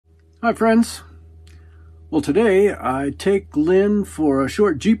Hi friends. Well, today I take Lynn for a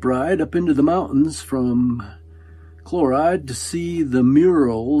short Jeep ride up into the mountains from Chloride to see the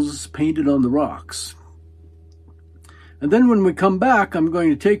murals painted on the rocks. And then when we come back, I'm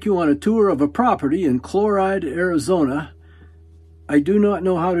going to take you on a tour of a property in Chloride, Arizona. I do not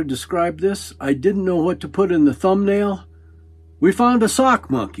know how to describe this. I didn't know what to put in the thumbnail. We found a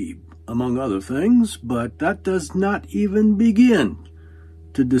sock monkey, among other things, but that does not even begin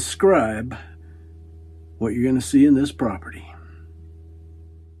to describe what you're going to see in this property.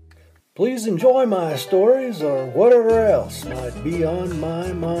 Please enjoy my stories or whatever else might be on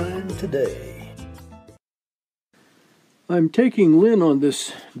my mind today. I'm taking Lynn on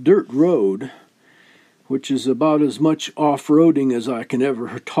this dirt road, which is about as much off-roading as I can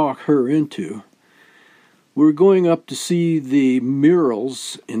ever talk her into. We're going up to see the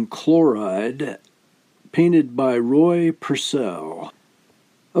murals in Chloride, painted by Roy Purcell.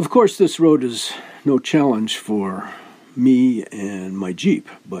 Of course, this road is no challenge for me and my Jeep,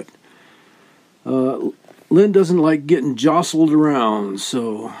 but Lynn doesn't like getting jostled around,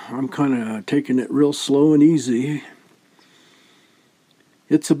 so I'm kind of taking it real slow and easy.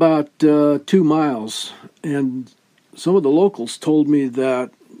 It's about 2 miles, and some of the locals told me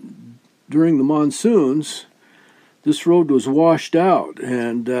that during the monsoons, this road was washed out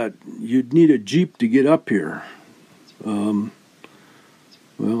and that you'd need a Jeep to get up here.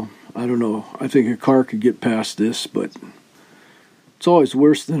 Well, I don't know. I think a car could get past this, but it's always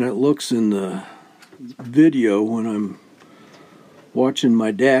worse than it looks in the video when I'm watching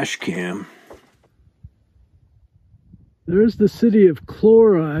my dash cam. There's the city of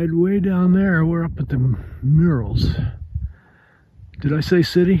Chloride way down there. We're up at the murals. Did I say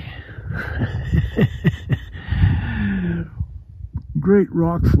city? Great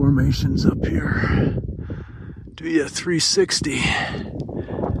rock formations up here. Do you a 360?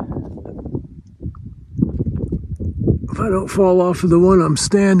 If I don't fall off of the one I'm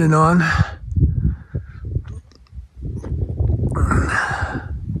standing on.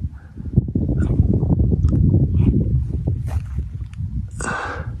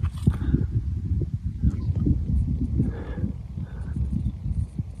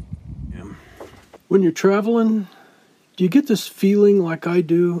 When you're traveling, do you get this feeling like I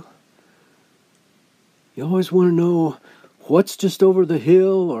do? You always want to know what's just over the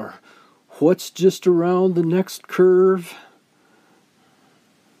hill or what's just around the next curve.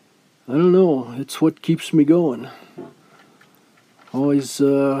 I don't know. It's what keeps me going. Always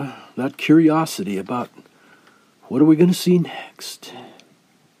that curiosity about what are we going to see next.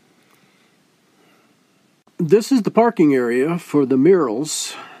 This is the parking area for the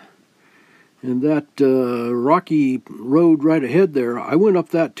murals. And that rocky road right ahead there, I went up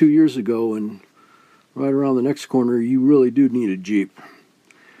that 2 years ago, and right around the next corner, you really do need a Jeep.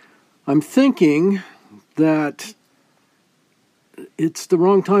 I'm thinking that it's the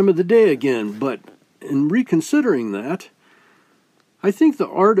wrong time of the day again, but in reconsidering that, I think the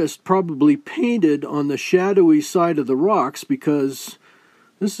artist probably painted on the shadowy side of the rocks because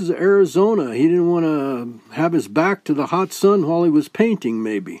this is Arizona. He didn't want to have his back to the hot sun while he was painting,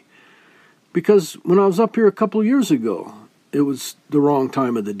 maybe. Because when I was up here a couple years ago, it was the wrong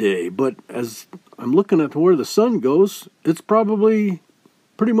time of the day. But as I'm looking at where the sun goes, it's probably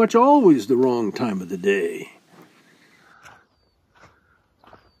pretty much always the wrong time of the day.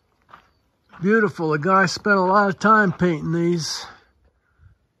 Beautiful. The guy spent a lot of time painting these.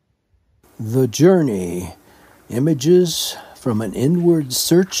 The Journey. Images from an Inward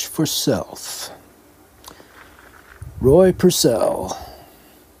Search for Self. Roy Purcell.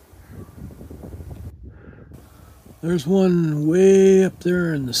 There's one way up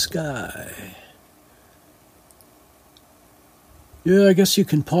there in the sky. Yeah, I guess you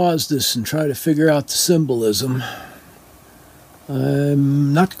can pause this and try to figure out the symbolism.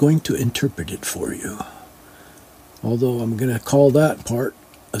 I'm not going to interpret it for you. Although I'm going to call that part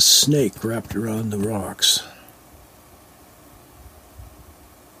a snake wrapped around the rocks.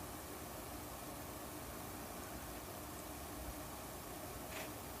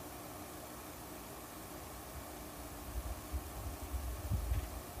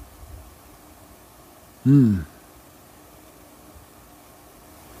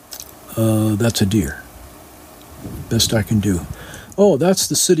 That's a deer. Best I can do. Oh, that's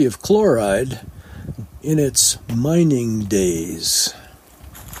the city of Chloride in its mining days.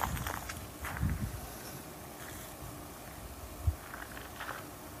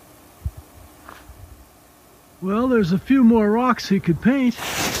 Well, there's a few more rocks he could paint.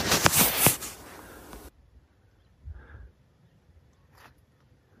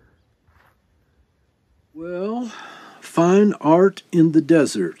 Well, fine art in the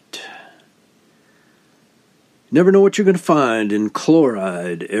desert. Never know what you're going to find in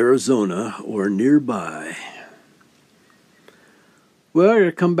Chloride, Arizona, or nearby. Well, I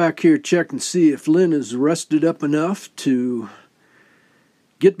gotta come back here, check and see if Lynn is rested up enough to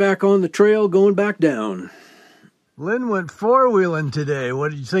get back on the trail going back down. Lynn went four-wheeling today.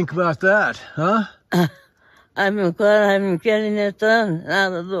 What did you think about that, huh? I'm glad I'm getting it done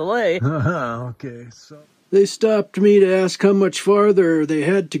out of the way. Okay, so they stopped me to ask how much farther they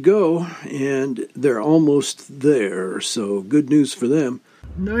had to go, and they're almost there, so good news for them.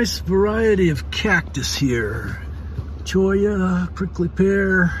 Nice variety of cactus here. Cholla, prickly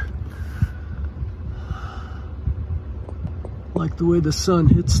pear. Like the way the sun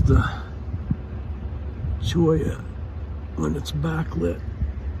hits the cholla when it's backlit.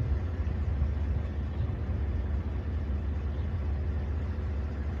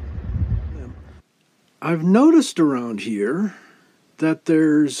 I've noticed around here that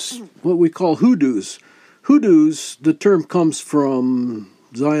there's what we call hoodoos. Hoodoos, the term comes from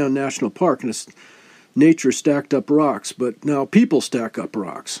Zion National Park, and it's nature stacked up rocks, but now people stack up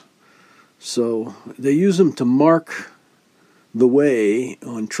rocks. So they use them to mark the way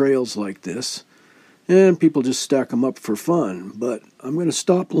on trails like this, and people just stack them up for fun. But I'm going to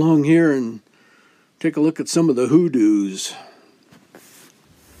stop along here and take a look at some of the hoodoos.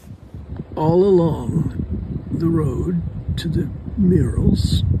 All along the road to the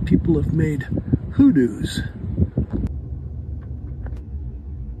murals, people have made hoodoos.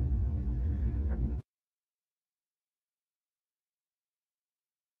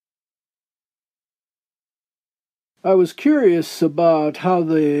 I was curious about how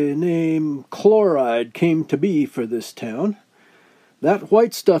the name Chloride came to be for this town. That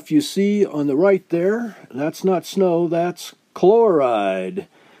white stuff you see on the right there, that's not snow, that's chloride.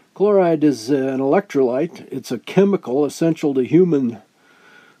 Chloride is an electrolyte. It's a chemical essential to human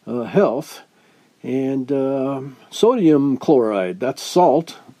health. And sodium chloride, that's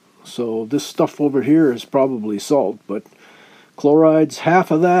salt. So this stuff over here is probably salt, but chloride's half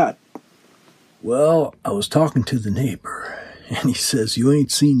of that. Well, I was talking to the neighbor, and he says, you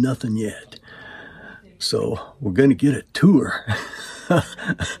ain't seen nothing yet. So we're going to get a tour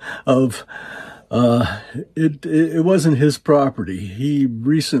of, it wasn't his property. He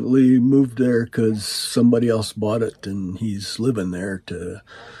recently moved there because somebody else bought it, and he's living there to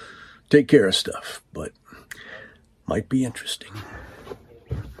take care of stuff, but might be interesting.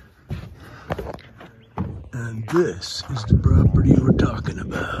 And this is the property we're talking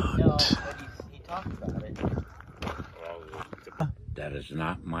about. That is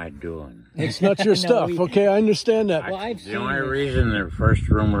not my doing. It's not your stuff. Okay, I understand that. Well, the only reason the first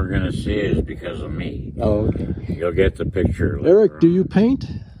room we're going to see is because of me. Oh, okay. You'll get the picture later. Eric, do you paint?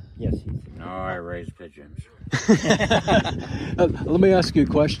 Yes. No, I raise pigeons. Let me ask you a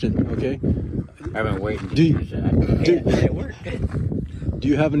question, okay? I've been waiting to use that. It worked. Do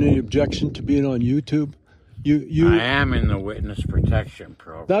you have any objection to being on YouTube? I am in the witness protection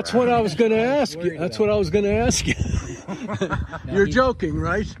program. That's what I was going to ask you. That's what I was going to ask you. You're joking,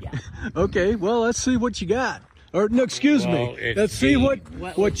 right? Yeah. Okay. Well, let's see what you got. Or no, excuse me. Let's see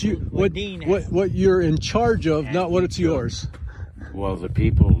what you're in charge of, not what it's yours. Well, the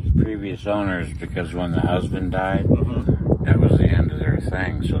previous owners, because when the husband died, that was the end of their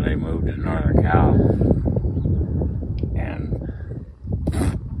thing, so they moved to Northern Cal. And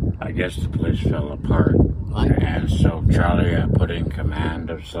I guess the place fell apart. And so Charlie got put in command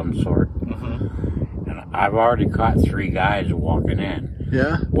of some sort. And I've already caught 3 guys walking in.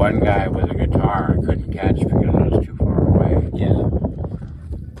 Yeah? One guy with a guitar I couldn't catch because I was too far away. Yeah.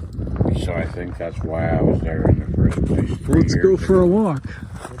 So I think that's why I was there in the first place. Let's go for a walk.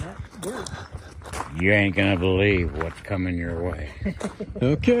 You ain't gonna believe what's coming your way.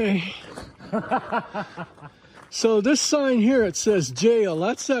 Okay. So this sign here, it says jail.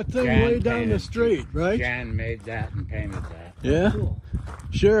 That's that thing way down the street, right? Jan made that and painted that. Yeah? Cool.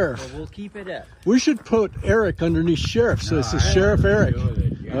 Sheriff. Well, we'll keep it up. We should put Eric underneath Sheriff, so this is Sheriff Eric.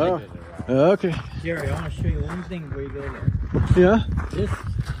 Oh, okay. Jerry, I want to show you one thing before you go there. Yeah? This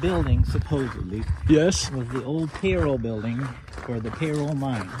building, supposedly, Yes? was the old payroll building for the payroll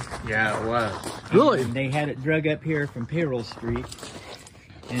mine. Yeah, it was. Really? And they had it drug up here from Payroll Street.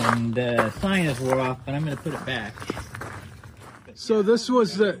 And the sign is wore off, but I'm going to put it back. So this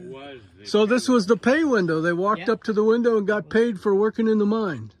was the pay window. They walked up to the window and got paid for working in the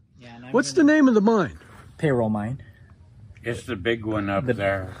mine. Yeah, What's the name of the mine? Payroll mine. It's the big one up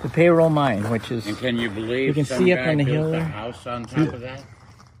there. The payroll mine, which is... And can you believe you can some see guy up on the built hill a there? house on top of that?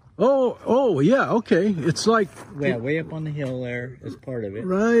 Oh, yeah, okay. It's like... Yeah, way up on the hill there is part of it.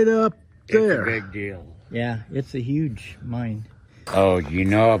 Right up there. It's a big deal. Yeah, it's a huge mine. Oh, you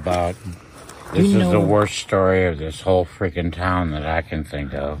know about This is the worst story of this whole freaking town that I can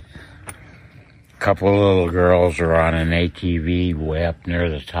think of. A couple of little girls are on an ATV way up near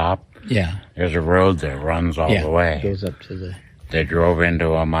the top. Yeah. There's a road that runs all the way. It goes up to the... They drove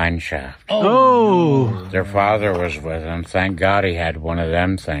into a mine shaft. Oh! Their father was with them. Thank God he had one of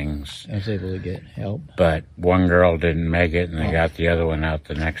them things. I was able to get help. But one girl didn't make it, and they got the other one out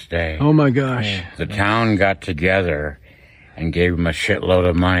the next day. Oh, my gosh. The town got together and gave him a shitload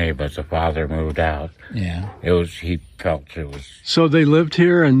of money, but the father moved out. Yeah. He felt it was... So they lived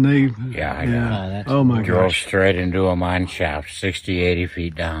here and they... Yeah. Oh, my Drove gosh. straight into a mine shaft, 60, 80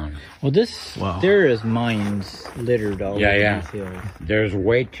 feet down. Well, there is mines littered all over these hills. There's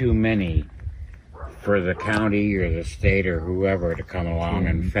way too many for the county or the state or whoever to come along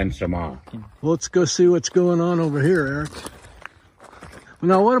and fence them off. Well, let's go see what's going on over here, Eric.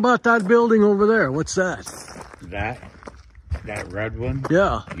 Now, what about that building over there? What's that? That red one?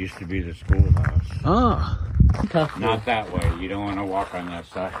 Yeah. Used to be the schoolhouse. Ah. Not that way. You don't want to walk on that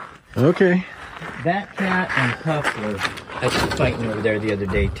side. Okay. That cat and Puff were fighting over there the other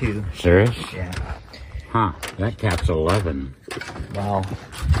day, too. Serious? Yeah. Huh. That cat's 11. Wow.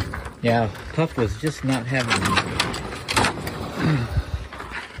 Yeah, Puff was just not having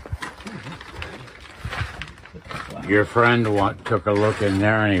it. Your friend took a look in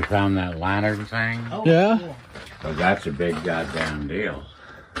there and he found that lantern thing. Oh, Yeah? cool. Well, that's a big goddamn deal.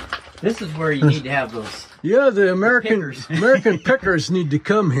 This is where you need to have those. Yeah, the American pickers. American pickers need to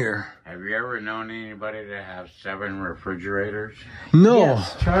come here. Have you ever known anybody to have 7 refrigerators? No.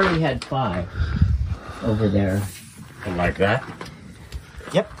 Yes, Charlie had 5 over there. Like that?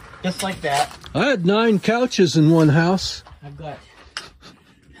 Yep, just like that. I had 9 couches in one house. I've got...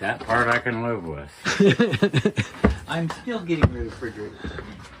 That part I can live with. I'm still getting rid of refrigerators.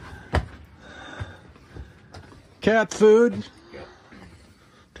 Cat food.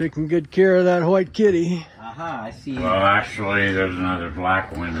 Taking good care of that white kitty. Aha, I see. Well, actually, there's another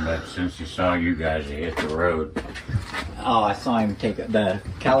black one, but since he saw you guys, he hit the road. Oh, I saw him take the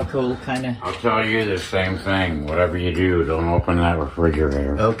calico kind of. I'll tell you the same thing. Whatever you do, don't open that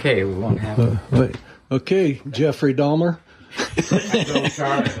refrigerator. Okay, we won't have it. Wait. Okay, Jeffrey Dahmer. I told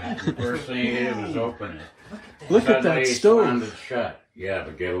Charlie that. The first thing he did was open it. Look at Suddenly that he stove. slammed it shut. Yeah,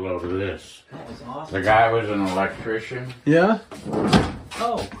 but get a load of this. That was awesome. The guy was an electrician. Yeah?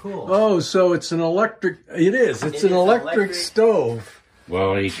 Oh, cool. Oh, so it's an electric... It is. It's an electric stove.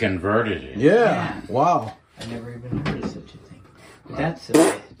 Well, he converted it. Yeah. Wow. I never even heard of such a thing. But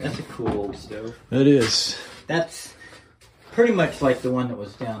that's a cool old stove. It is. That's pretty much like the one that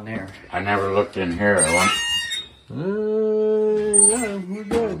was down there. I never looked in here. Yeah, we're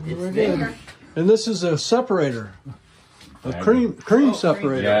good. It's We're bigger. good. And this is a separator. A cream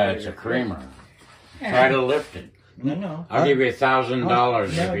separator. Yeah, it's a creamer. Try to lift it. No. I'll give you $1,000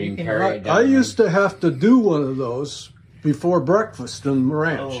 if no, you you can can carry it down. I used to have to do one of those before breakfast in the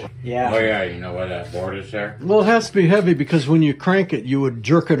ranch. Oh, yeah. Oh, yeah, you know why that board is there? Well, it has to be heavy because when you crank it, you would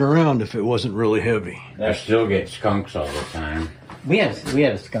jerk it around if it wasn't really heavy. I still get skunks all the time. We had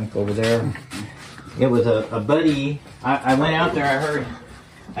a skunk over there. It was a buddy. I went out there.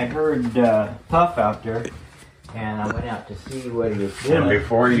 I heard Puff out there, and I went out to see what he was doing. And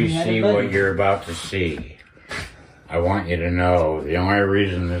before you He had a see buddy. what you're about to see, I want you to know the only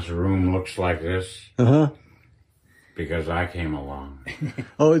reason this room looks like this, because I came along.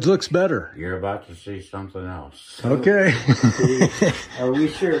 Oh, it looks better. You're about to see something else. Okay. Are we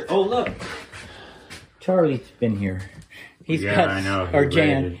sure? Oh, look. Charlie's been here. He's Yeah, got I know. Or He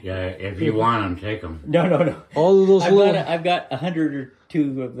Jan. raided. Yeah, if you want them, take them. No. All of those I've got 100 or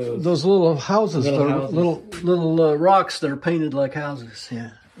 2 of those. little houses, Little the houses. little rocks that are painted like houses. Yeah.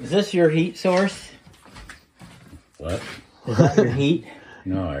 Is this your heat source? What? Is that your heat?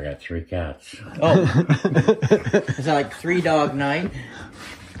 No, I got 3 cats. Oh. Is that like 3 dog night?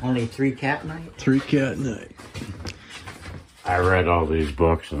 Only 3 cat night? 3 cat night. I read all these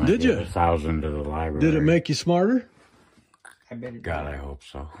books and I Did gave you? 1,000 to the library. Did it make you smarter? I bet it God, I hope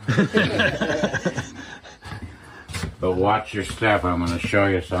so. But watch your step. I'm going to show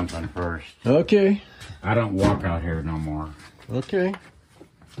you something first. Okay. I don't walk out here no more. Okay.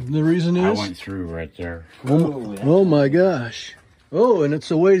 The reason I is? went through right there. Oh my gosh. Oh, and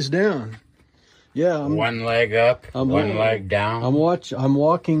it's a ways down. Yeah, One leg up, one leg down. I'm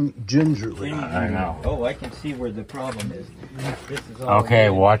walking gingerly. I know. Oh, I can see where the problem is. This is all Okay,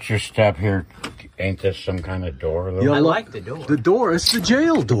 watch your step here. Ain't this some kind of door? Though? Yeah. I Look, like the door. The door, it's the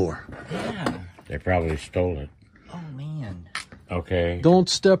jail door. Yeah. They probably stole it. Oh, man. Okay. Don't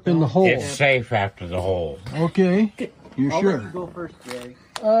step in the hole. It's safe after the hole. Okay. You I'll sure? let you go first, Jerry.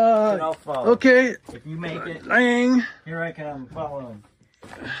 And I'll follow. Okay. If you make it, Dang. here I come following.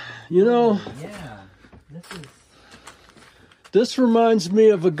 You know, Yeah, this is... this reminds me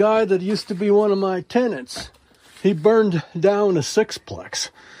of a guy that used to be one of my tenants. He burned down a sixplex.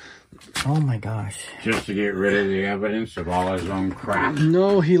 Oh my gosh. Just to get rid of the evidence of all his own crap.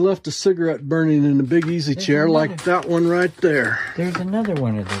 No, he left a cigarette burning in a big easy chair like that one right there. There's another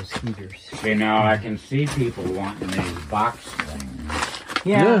one of those heaters. See, now I can see people wanting these box things.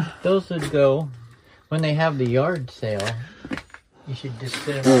 Yeah, those would go when they have the yard sale. You should just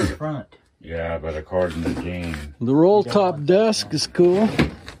sit them out front. Yeah, but according to Gene, The roll-top desk is cool.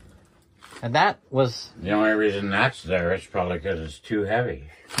 And that was... the only reason that's there is probably because it's too heavy.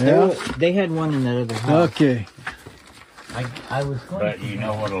 Yeah. They had one in that other house. Okay. I was going But you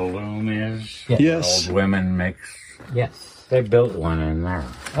know what a loom is? Yeah. Yes. Old women mix. Yes. They built one in there.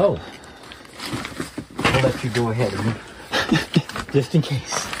 Oh. I'll let you go ahead. Just in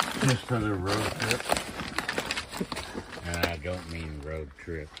case. Just for the road trip. And I don't mean road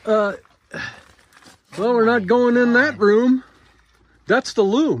trip. Well, we're not going in that room. That's the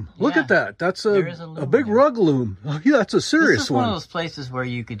loom. Look Yeah. at that. That's There is a a loom big there. rug loom. Oh, yeah, that's a This serious is one of one. those places where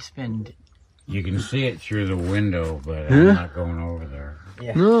you could spend... You can see it through the window, but Yeah. I'm not going over there.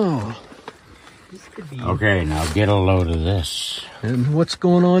 Yeah. No. This could be... Okay, now get a load of this. And what's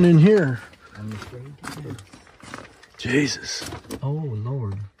going on in here? I'm afraid to do. Jesus. Oh,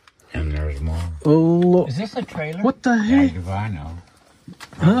 Lord. And there's more. Oh, Lord. Is this a trailer? What the How heck? do I know?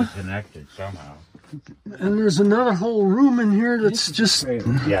 Huh? It's connected somehow. And there's another whole room in here that's just...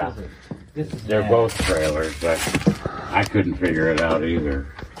 Yeah, This is they're both trailers, but I couldn't figure it out either.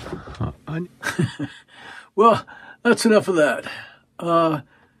 Well, that's enough of that.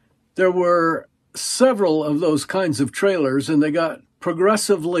 There were several of those kinds of trailers, and they got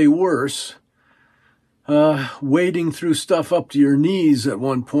progressively worse. Wading through stuff up to your knees at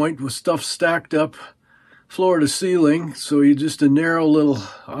one point with stuff stacked up floor to ceiling, so you just a narrow little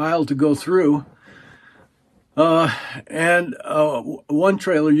aisle to go through. And one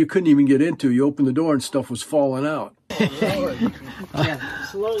trailer you couldn't even get into. You opened the door and stuff was falling out. Yeah,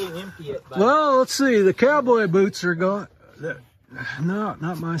 slowly empty it. Well, let's see. The cowboy boots are gone. No,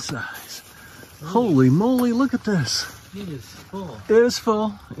 not my size. Holy moly, look at this. It is full. It is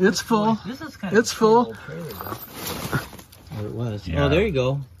full. It's full. This is kind It's of a full. old trailer, though. Or it was. Yeah. Oh, there you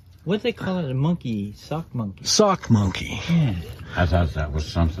go. What do they call it? A monkey? Sock monkey. Sock monkey. Yeah. I thought that was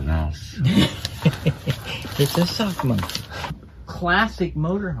something else. It's a sock monkey. Classic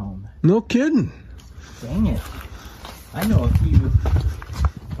motorhome. No kidding. Dang it. I know a few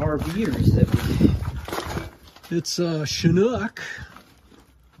RVers that would... It's a Chinook.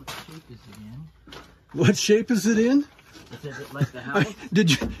 What shape is it in? What shape is it in? Is it like the house?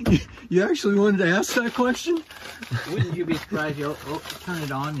 Did you actually wanted to ask that question? Wouldn't you be surprised you turn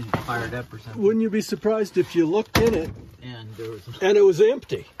it on and fire it up or something? Wouldn't you be surprised if you looked in it And there was... and it was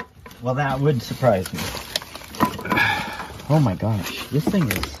empty? Well, that would surprise me. Oh my gosh. This thing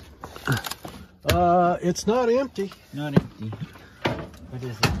is It's not empty. not empty. What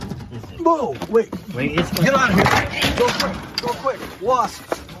is it? Is it? Whoa, wait. Wait, it's... Get out of here. Go quick. Go quick.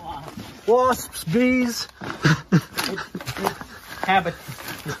 Wasps. Wasps, bees. Habit.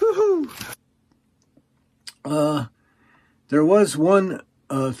 There was one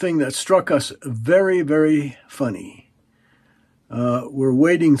thing that struck us very, very funny. We're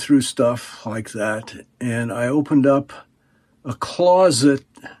wading through stuff like that, and I opened up a closet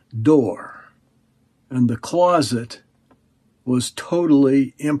door, and the closet was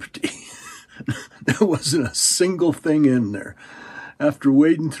totally empty. There wasn't a single thing in there. After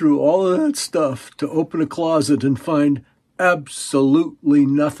wading through all of that stuff to open a closet and find absolutely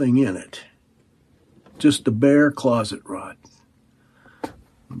nothing in it. Just a bare closet rod.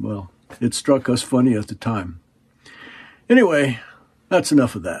 Well, it struck us funny at the time. Anyway, that's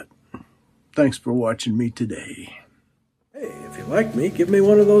enough of that. Thanks for watching me today. Hey, if you like me, give me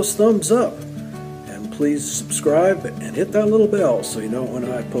one of those thumbs up. And please subscribe and hit that little bell so you know when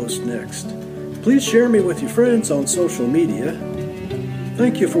I post next. Please share me with your friends on social media.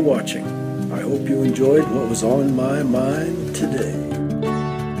 Thank you for watching. I hope you enjoyed what was on my mind today.